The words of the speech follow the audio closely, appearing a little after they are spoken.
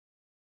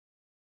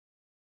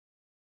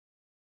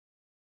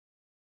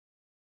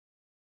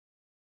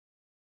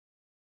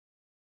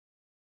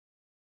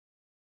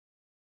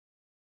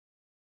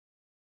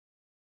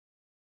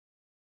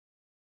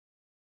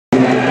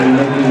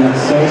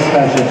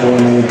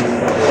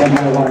and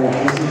my wife.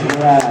 This is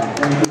rad.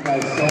 Thank you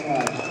guys so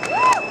much.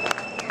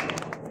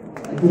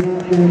 I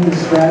cannot thank the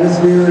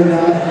Stratosphere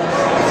enough.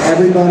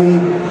 Everybody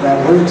that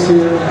works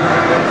here,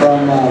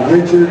 from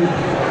Richard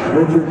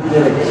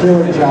did a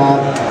killer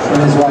job,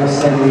 and his wife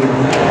Cindy.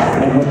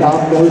 And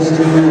without those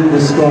two,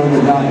 this store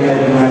would not be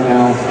open right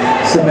now.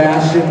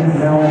 Sebastian,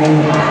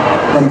 Melanie,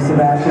 from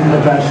Sebastian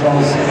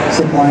Professionals,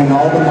 supplying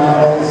all the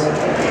models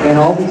and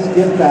all these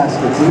gift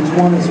baskets. Each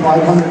one is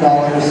 $500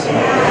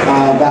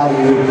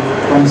 value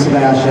from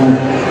Sebastian.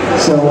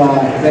 So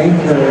thank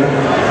her,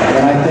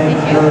 and I thank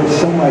her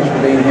so much for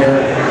being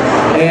here.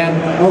 And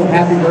oh,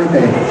 happy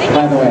birthday,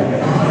 by the way.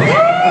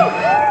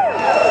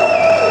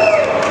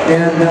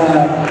 And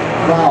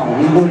wow,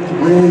 we worked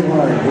really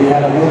hard. We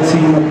had a whole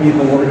team of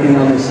people working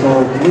on this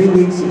store. 3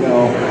 weeks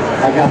ago,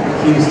 I got the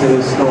keys to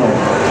this store.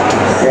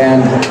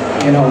 And,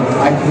 you know,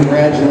 I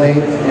congratulate,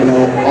 you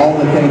know, all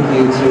the thank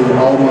you to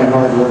all my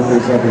hard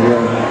workers over here.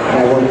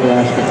 I work for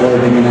Ashba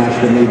Clothing and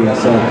Ashba Media.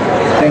 So,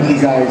 thank you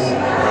guys.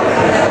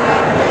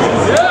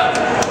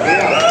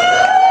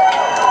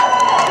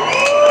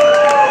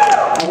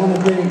 I want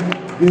to thank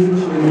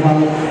Gooch and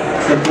Hunt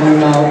for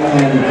coming out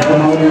and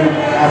promoting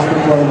Ashba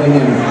Clothing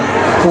and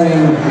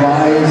playing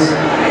Rise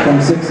from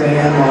 6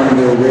 a.m. on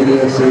the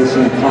radio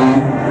station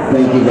Com.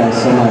 Thank you guys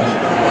so much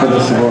for the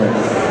support.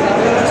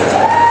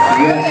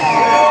 Yes.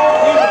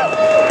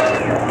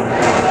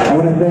 I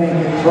want to thank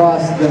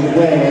across the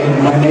way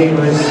my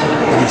neighbors,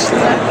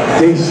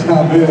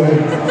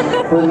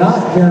 Daisee, for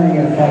not carrying a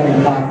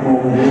fucking popcorn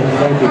with me.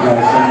 Thank you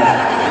guys so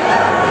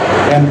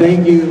much. And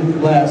thank you,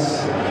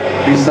 Les,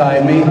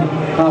 beside me.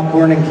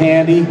 Popcorn and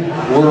Candy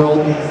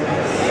World.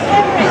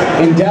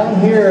 And down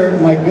here,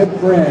 my good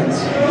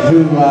friends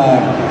who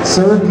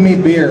served me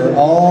beer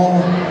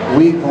all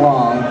week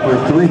long, for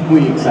 3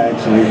 weeks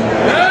actually.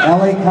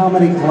 LA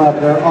Comedy Club,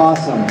 they're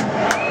awesome.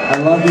 I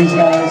love these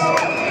guys.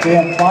 They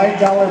have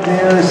 $5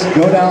 beers.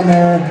 Go down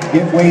there,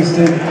 get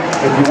wasted.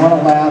 If you want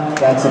to laugh,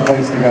 that's the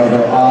place to go.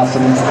 They're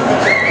awesome.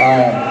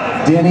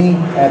 Denny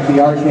at the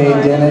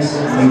Arcade Dennis,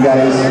 you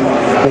guys,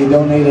 they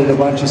donated a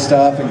bunch of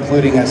stuff,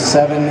 including a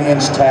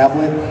 7-inch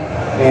tablet.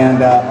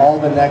 And all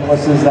the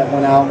necklaces that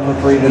went out for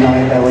free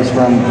tonight, that was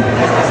from,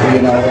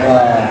 you know,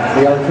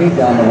 the arcade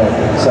down the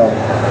way. So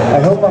I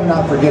hope I'm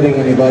not forgetting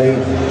anybody.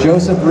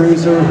 Joseph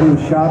Ruser, who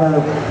shot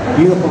our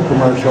beautiful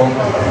commercial.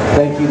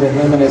 Thank you to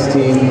him and his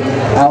team.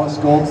 Alice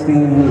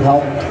Goldstein, who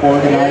helped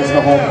organize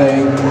the whole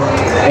thing.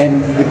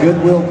 And the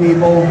Goodwill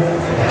people.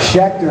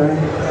 Schecter,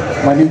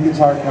 my new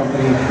guitar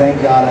company.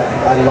 Thank God,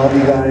 I love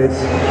you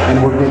guys.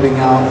 And we're giving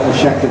out a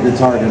Schecter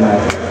guitar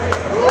tonight.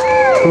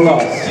 Who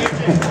else?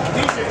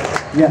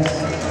 Yes.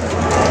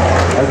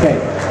 Okay.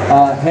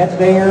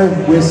 Headbanger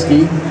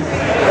Whiskey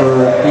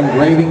for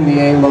engraving the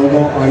A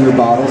logo on your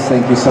bottles.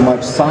 Thank you so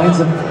much. Signs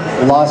of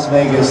Las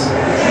Vegas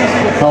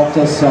helped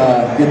us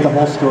get the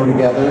whole store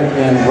together.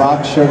 And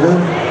Rock Sugar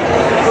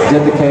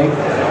did the cake.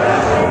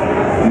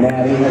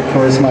 Natty, of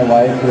course, my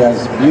wife, who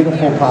has a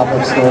beautiful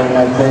pop-up store in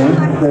my thing.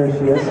 There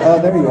she is. Oh,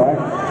 there you are.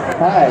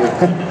 Hi. You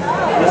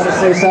want to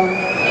say something?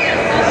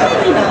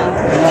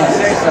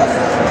 Say something.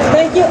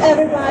 Thank you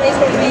everybody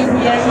for being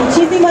here.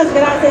 Muchísimas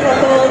gracias a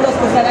todos los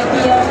que están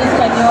aquí en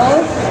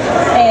español.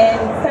 And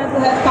time to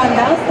have fun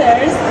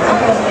downstairs.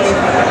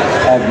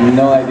 I have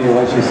no idea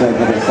what she said,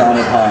 but it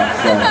sounded hot.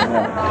 So,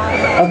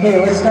 yeah. Okay,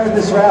 let's start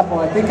this raffle.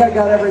 I think I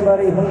got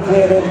everybody.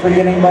 Hopefully I didn't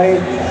forget anybody.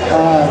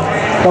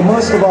 But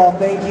most of all,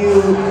 thank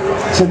you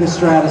to the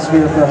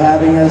Stratosphere for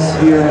having us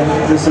here.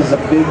 This is a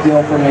big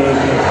deal for me.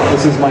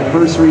 This is my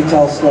first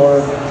retail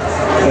store.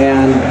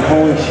 And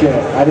holy shit,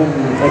 I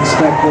didn't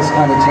expect this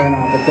kind of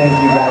turnout, but thank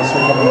you guys for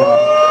coming out.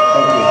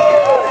 Thank you.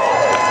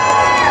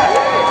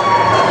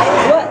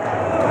 What?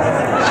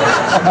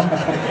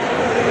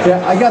 Yeah,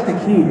 I got the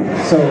key,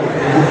 so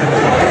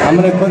I'm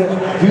going to put it,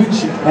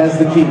 Gooch has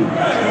the key.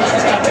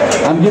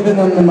 I'm giving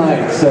them the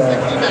mic, so.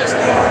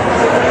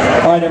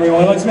 All right,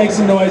 everyone, let's make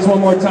some noise one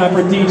more time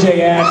for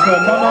DJ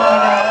Ashba. Come on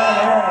now.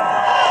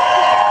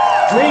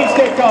 Dreams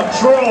can come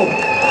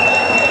true.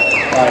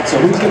 All right, so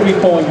who's going to be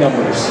pulling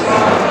numbers?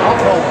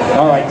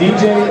 All right,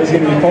 DJ is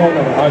going to be pulling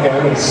numbers. Okay,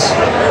 I'm going to...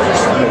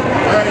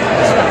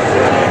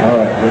 All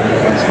right,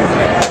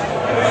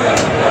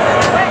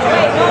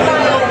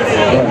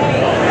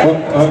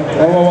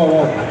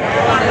 whoa.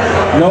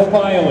 No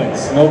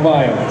violence, no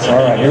violence.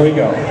 All right, here we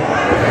go.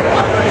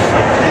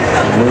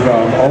 Here we go,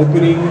 I'm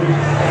opening,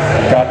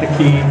 got the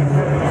key.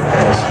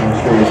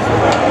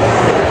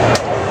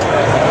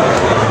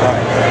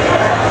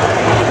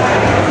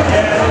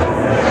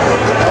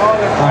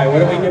 All right,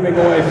 what are we giving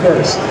away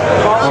first?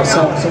 Oh,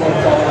 someone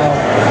fall out.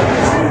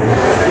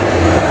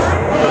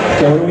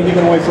 Okay, what are we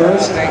giving away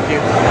first? Thank you.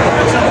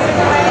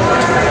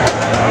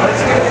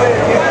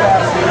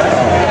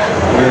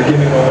 We're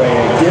giving away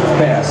a gift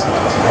basket.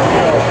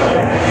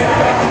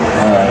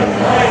 All right.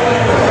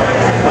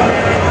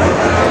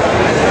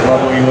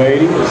 Lovely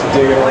lady, just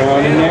digging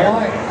around in there.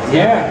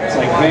 Yeah, it's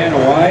like Van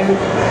Wine,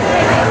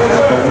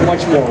 but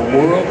much more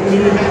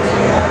worldly.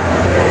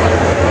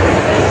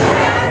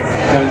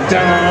 Dun,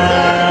 dun.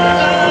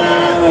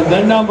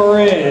 the number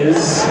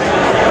is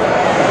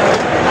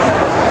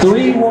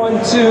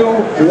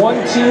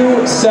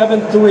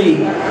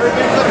 312-1273.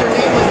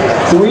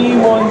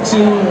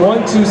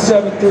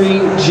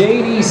 312-1273.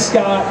 JD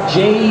Scott.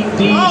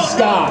 JD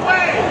Scott.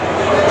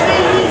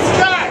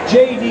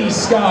 JD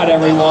Scott,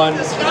 everyone.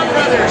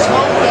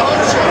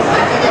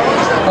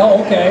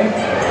 Oh, okay.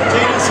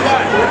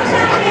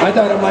 I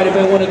thought it might have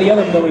been one of the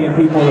other million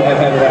people that have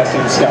had the last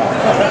name Scott.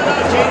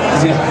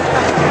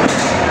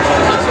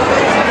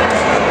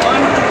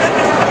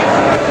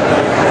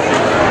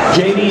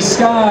 JD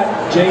Scott.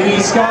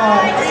 JD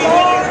Scott.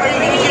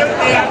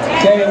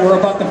 Okay, we're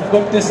about to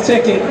flip this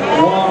ticket.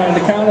 1, the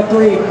count of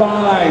 3,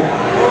 5.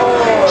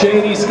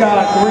 JD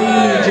Scott 3,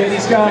 JD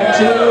Scott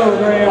 2,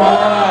 very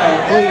high.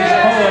 Please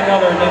pull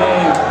another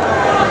name.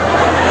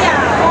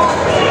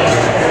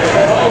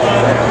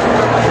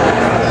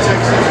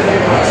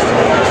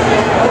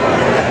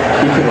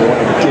 You could have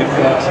wanted to give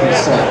basket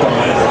something.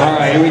 All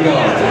right, here we go.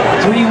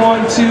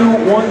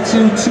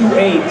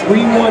 312-1228.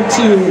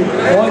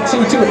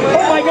 312-1228.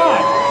 Oh my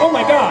God! Oh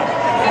my God!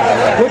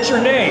 What's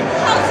your name?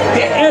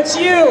 That's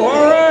you!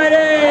 All right,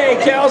 hey,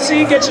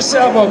 Kelsey, get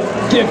yourself a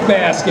gift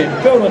basket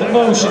filled with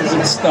lotions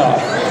and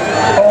stuff.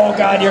 Oh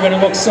God, you're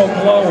gonna look so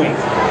glowy.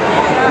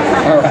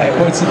 All right,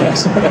 what's the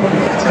next one?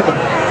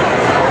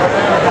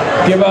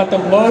 Give out the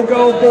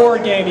logo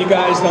board game, you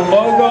guys. The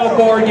logo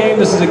board game.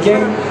 This is a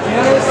game.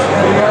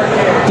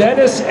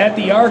 Dennis at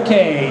the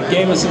arcade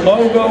gave us a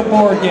logo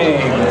board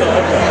game.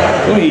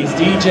 Please,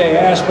 DJ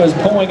Ashba is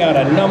pulling out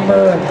a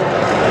number.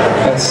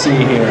 Let's see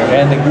here.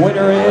 And the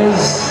winner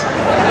is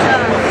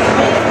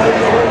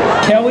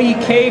Kelly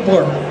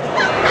Cabler.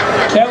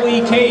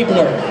 Kelly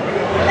Cabler.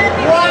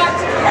 What?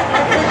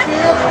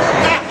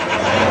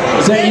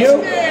 Is that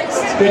you?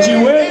 Did you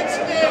win?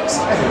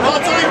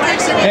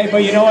 Hey,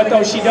 but you know what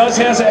though? She does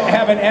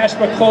have an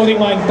Ashba clothing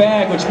line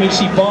bag, which means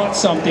she bought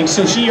something.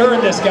 So she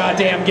earned this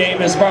goddamn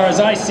game as far as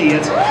I see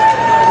it.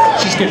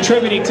 She's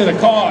contributing to the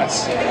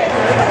cause.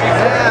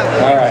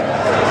 All right.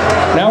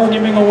 Now we're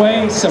giving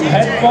away some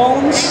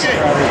headphones.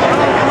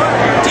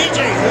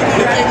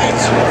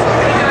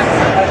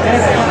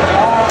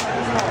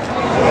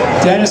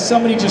 Dennis,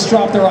 somebody just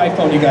dropped their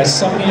iPhone, you guys.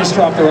 Somebody just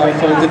dropped their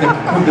iPhone. Did the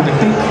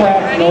thing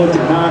crack? No, it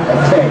did not.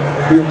 Okay.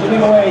 We were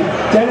giving away,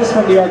 Dennis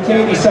from the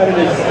arcade decided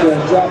to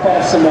drop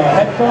off some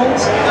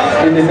headphones.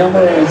 And the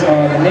number is,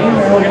 the name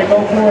that we're going to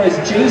go for is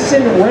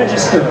Jason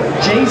Register.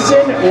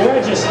 Jason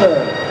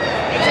Register.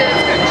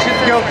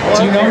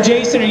 Do you know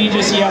Jason, or are you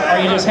just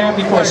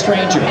happy for a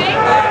stranger?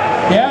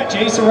 Yeah,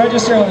 Jason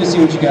Register. Let me see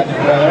what you got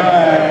there, brother. All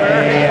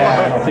right.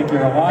 Yeah, I don't think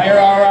you're a liar.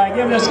 All right,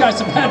 give this guy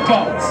some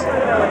headphones.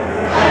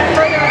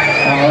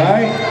 All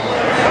right.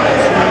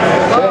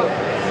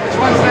 Which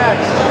one's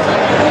next?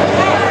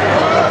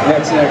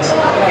 Next.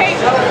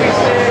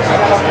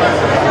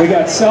 We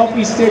got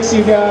selfie sticks,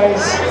 you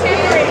guys.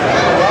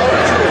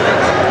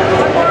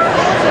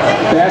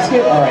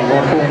 Basket? All right, you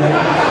want to pull it in?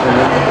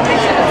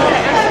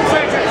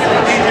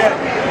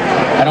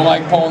 I don't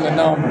like pulling the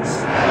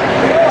numbers.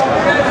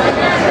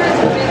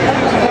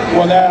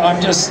 Well,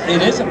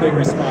 it is a big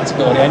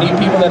responsibility. I need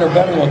people that are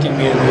better looking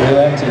me to do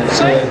that too.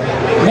 So,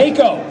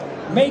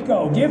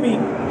 Mako, give me,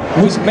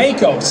 who's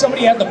Mako?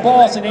 Somebody had the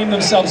balls to name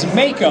themselves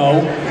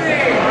Mako.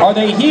 Are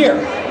they here?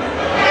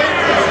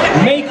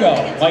 Mako,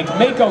 like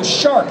Mako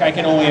Shark, I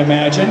can only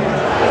imagine.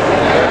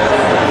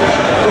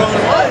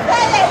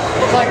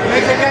 Like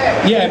make a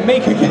game. Yeah,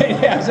 make a game.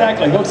 Yeah,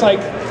 exactly. Looks like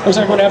we're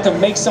going to have to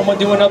make someone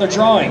do another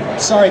drawing.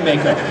 Sorry,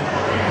 Mako.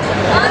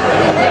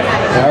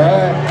 All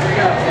right.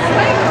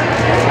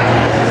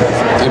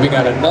 Okay, we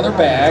got another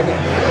bag.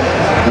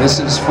 This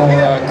is for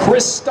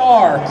Chris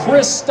Starr.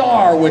 Chris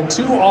Starr with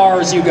 2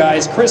 R's, you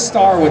guys. Chris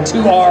Starr with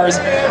 2 R's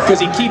because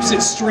he keeps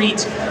it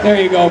street. There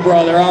you go,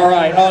 brother. All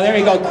right. Oh, there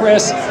you go,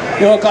 Chris.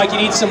 You look like you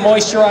need some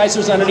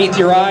moisturizers underneath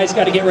your eyes.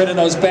 Got to get rid of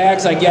those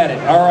bags. I get it.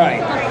 All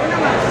right.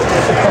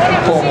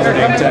 Pull another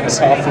name, Dennis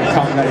Huff from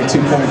Count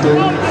 92.3.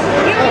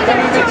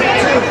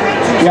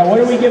 Yeah, what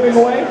are we giving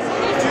away?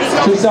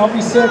 2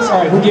 selfie sticks? All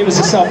right, who gave us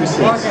a selfie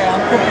sticks? Okay, I'm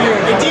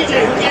confused. Hey,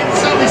 DJ, who gave the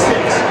selfie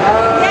sticks?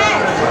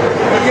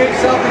 Who gave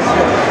selfie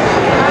sticks?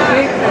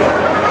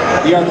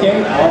 The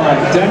arcade? All right,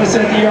 Dennis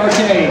at the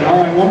arcade.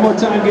 All right, one more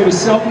time, give us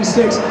selfie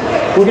sticks.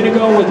 We're going to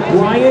go with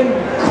Brian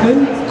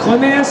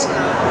Klimask.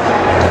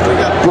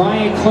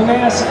 Brian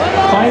Klimask.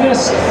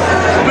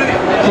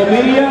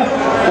 Chlamydia.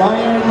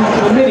 Brian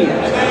Chlamydia.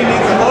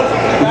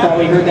 You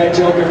probably heard that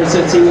joke ever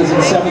since he was in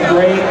 7th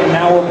grade, and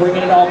now we're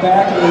bringing it all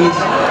back. And he's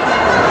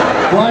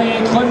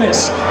Brian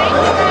Klimask.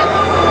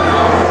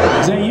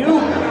 Is that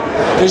you?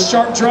 This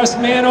sharp-dressed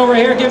man over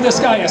here? Give this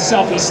guy a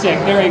selfie stick.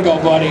 There you go,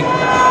 buddy.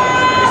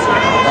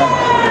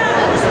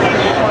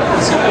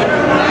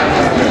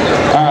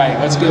 All right,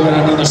 let's give it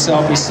another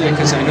selfie stick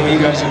because I know you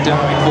guys are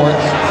dying for it.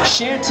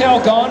 Chantel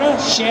Ghana.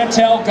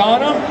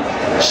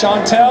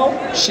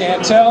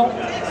 Chantel.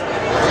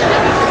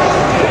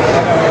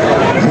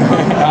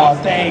 Oh,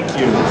 thank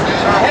you.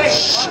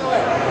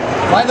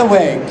 By the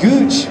way,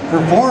 Gooch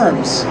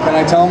performs, can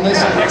I tell him this?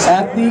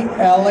 At the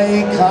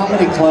LA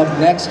Comedy Club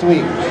next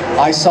week.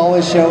 I saw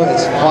his show,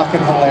 it's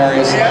fucking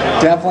hilarious.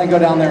 Definitely go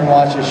down there and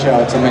watch his show,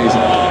 it's amazing.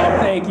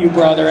 Thank you,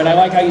 brother, and I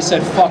like how you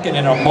said fucking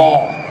in a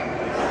mall.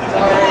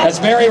 That's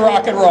very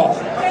rock and roll.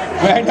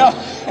 I know.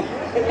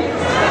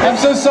 I'm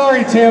so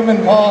sorry, Tim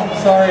and Paul,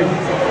 sorry.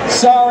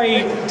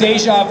 Sorry,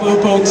 Deja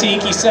Vu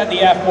Boutique, he said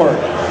the F word.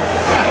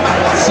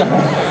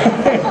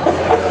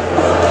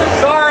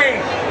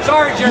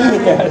 Sorry, Jeremy.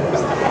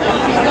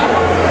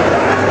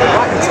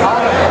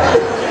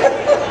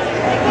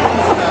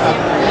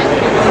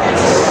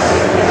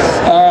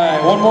 All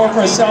right, one more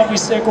for a selfie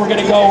stick. We're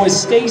gonna go with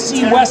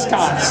Stacy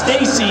Westcott.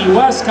 Stacy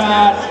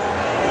Westcott.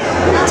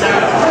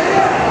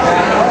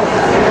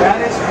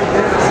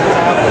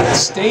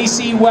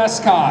 Stacy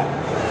Westcott.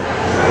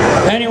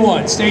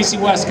 Anyone? Stacy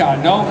Westcott?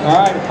 No? All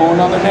right, pull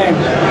another name.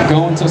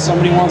 Go until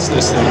somebody wants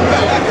this thing.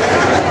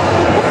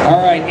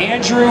 All right,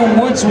 Andrew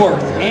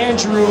Woodsworth.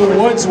 Andrew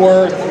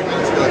Woodsworth.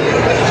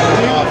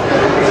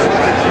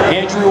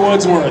 Andrew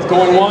Woodsworth.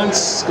 Going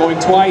once, going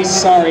twice.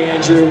 Sorry,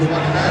 Andrew.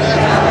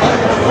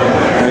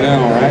 I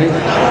know, right?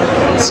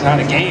 It's not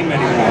a game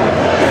anymore.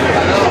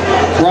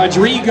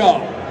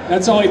 Rodrigo.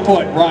 That's all he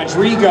put.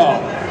 Rodrigo.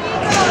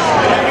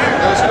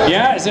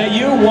 Yeah, is that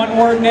you? One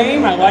word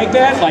name? I like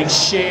that. Like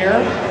share.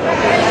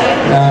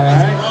 All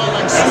right.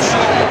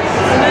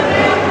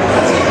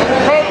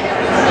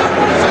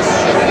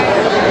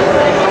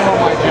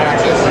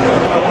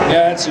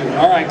 Yeah, that's you.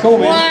 All right, cool,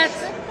 man. What?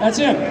 That's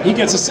him. He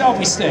gets a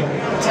selfie stick. All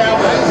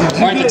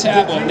right, the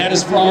tablet. That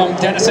is from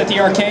Dennis at the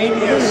Arcade.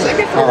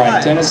 All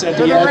right, Dennis at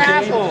the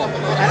Arcade.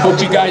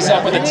 Hooked you guys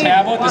up with a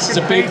tablet. This is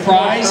a big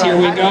prize. Here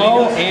we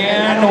go.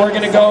 And we're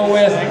going to go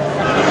with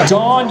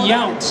Dawn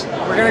Yount.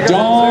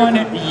 Dawn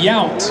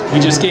Yount. We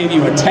just gave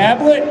you a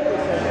tablet.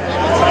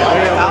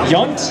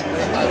 Yount.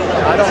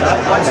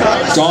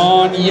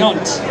 Dawn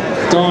Yount.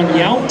 Dawn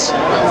Yount.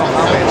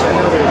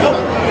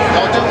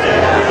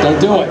 Don't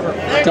do it.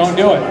 Don't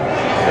do it.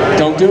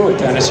 Don't do it,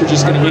 Dennis. You're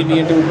just going to lead me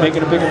into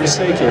making a bigger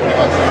mistake here.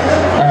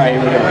 All right,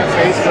 here we go.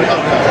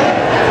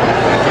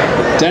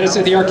 Dennis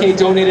at the Arcade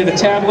donated a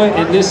tablet,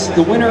 and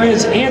the winner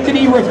is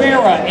Anthony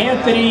Rivera.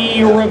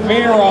 Anthony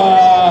Rivera.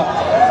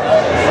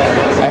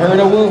 I heard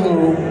a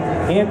woohoo.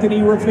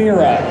 Anthony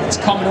Rivera. It's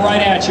coming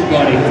right at you,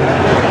 buddy.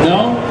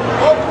 No?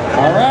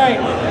 All right.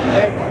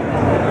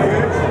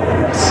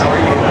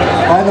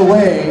 By the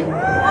way,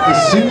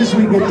 as soon as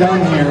we get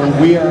done here,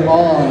 we are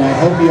all, and I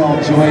hope you all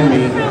join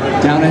me,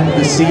 down at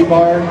the C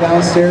Bar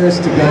downstairs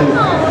to go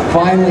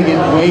finally get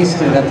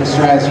wasted at the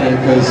Stratosphere,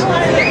 because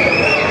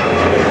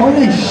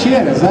holy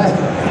shit, is that,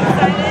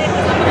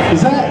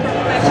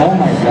 oh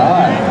my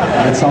god,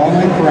 it's all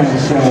my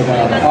friends showed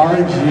up,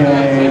 RJ,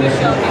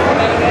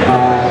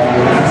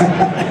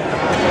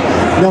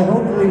 no,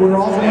 hopefully we're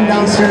all going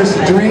downstairs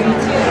to drink,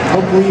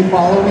 hopefully you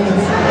follow me,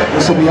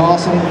 this will be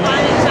awesome,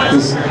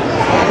 because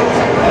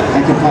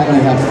I can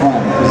finally have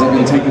fun, because I've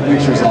been taking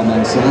pictures all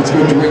night, so let's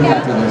go drink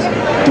after this.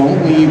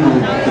 Don't leave,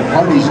 the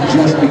party's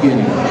just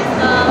beginning.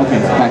 Okay,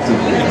 back to you.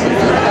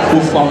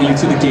 We'll follow you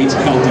to the gates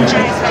of hell, DJ.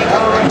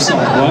 I'm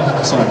sorry, what?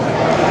 I'm sorry.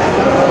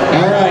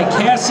 All right,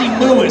 Cassie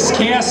Lewis.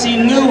 Cassie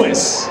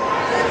Lewis.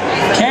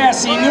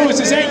 Cassie Lewis,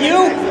 is that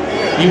you?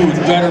 You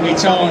better be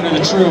telling her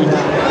the truth.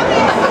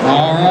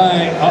 All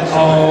right,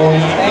 uh-oh.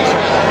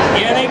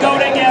 Yeah, they go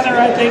together,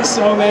 I think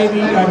so,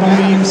 maybe. I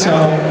believe so.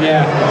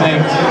 Yeah,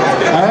 thanks.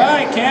 All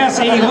right,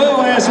 Cassie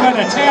Lewis with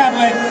a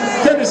tablet,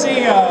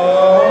 courtesy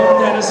of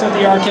Dennis at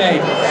the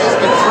Arcade.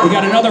 We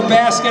got another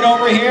basket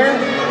over here.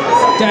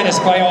 Dennis,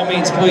 by all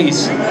means,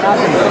 please.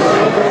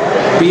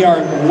 Be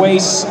our way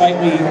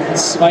slightly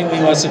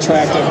less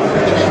attractive.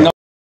 No